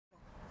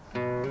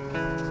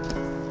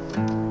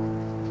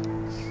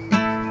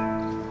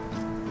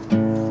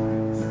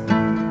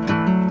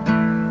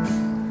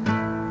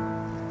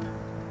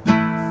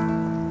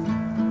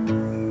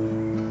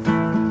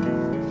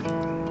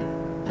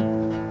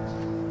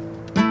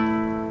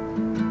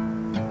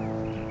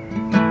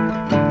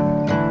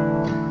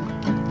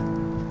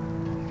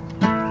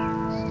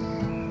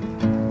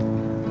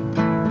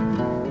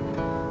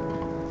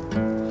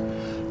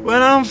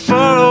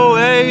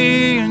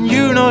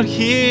not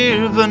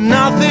here, but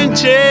nothing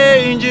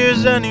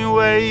changes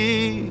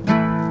anyway.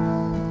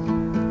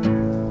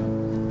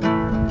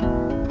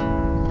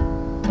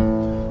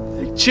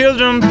 Like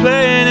children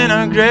playing in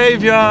a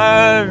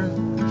graveyard,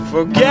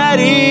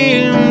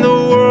 forgetting the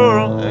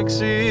world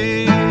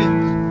exists.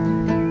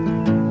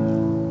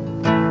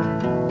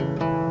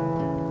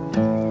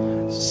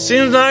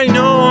 Seems like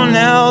no one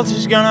else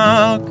is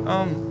gonna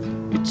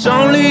come. It's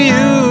only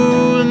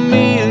you and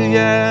me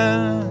again.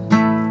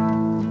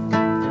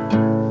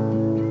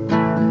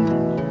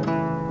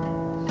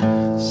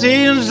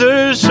 Seems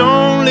there's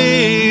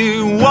only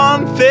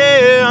one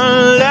thing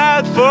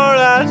left for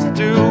us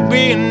to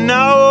be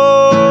now.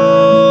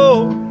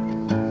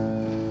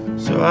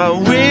 So I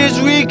wish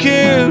we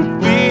could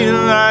be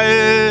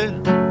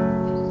like,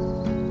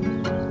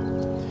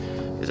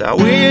 'cause I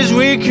wish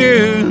we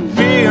could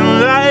be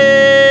like,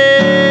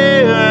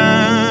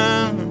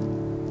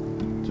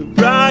 to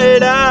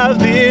bright up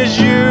this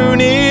universe.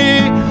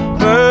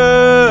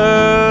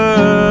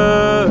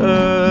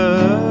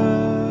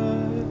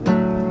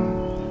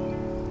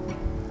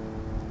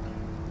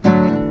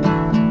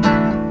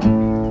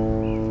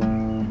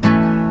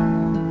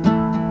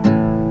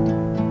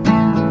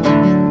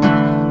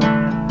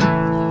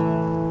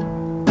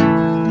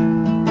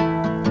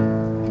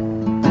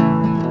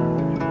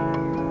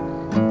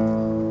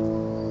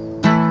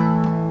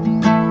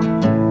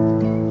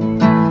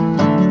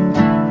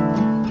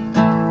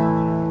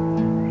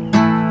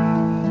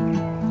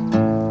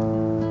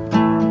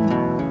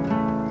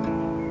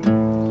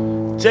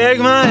 Take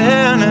my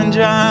hand and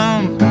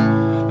jump.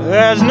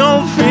 There's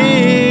no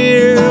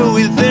fear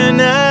within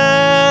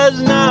us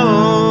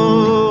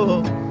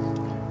now.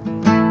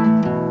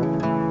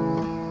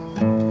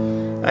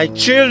 Like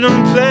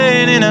children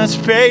playing in a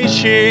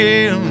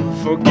spaceship,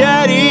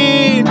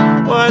 forgetting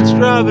what's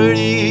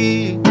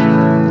gravity.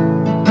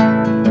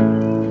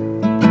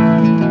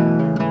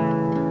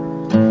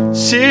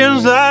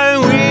 Seems like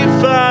we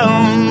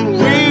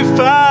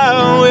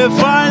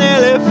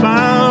finally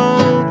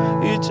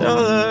found each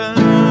other.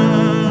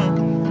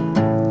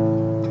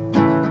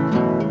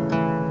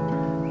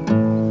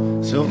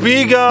 So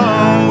be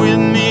gone with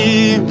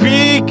me,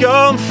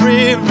 become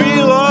free,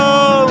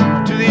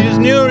 belong to this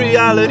new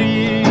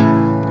reality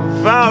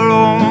of our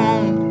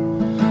own.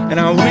 And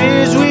I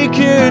wish we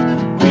could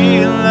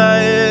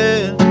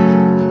realize,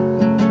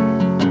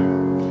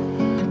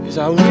 'cause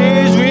I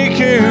wish we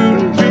could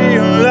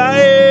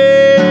realize,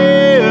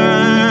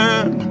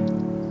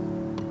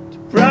 to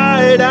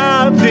bright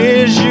up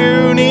this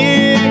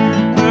universe.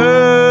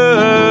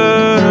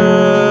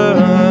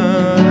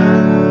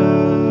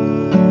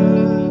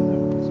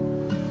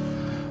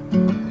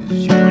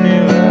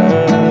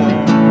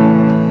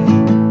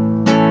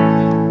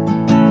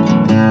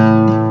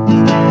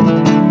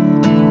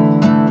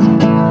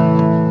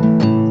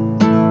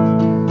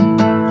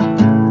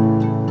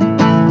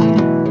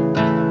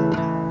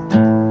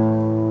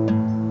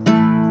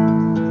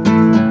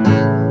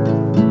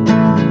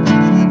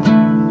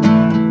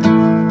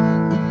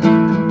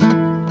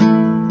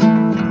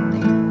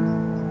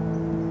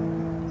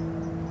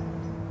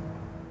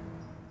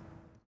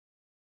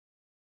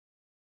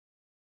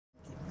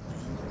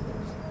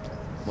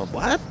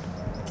 What?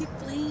 Keep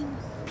playing.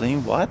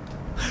 Playing what?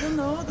 I don't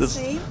know, the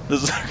same. The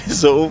song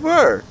is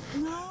over.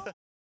 No.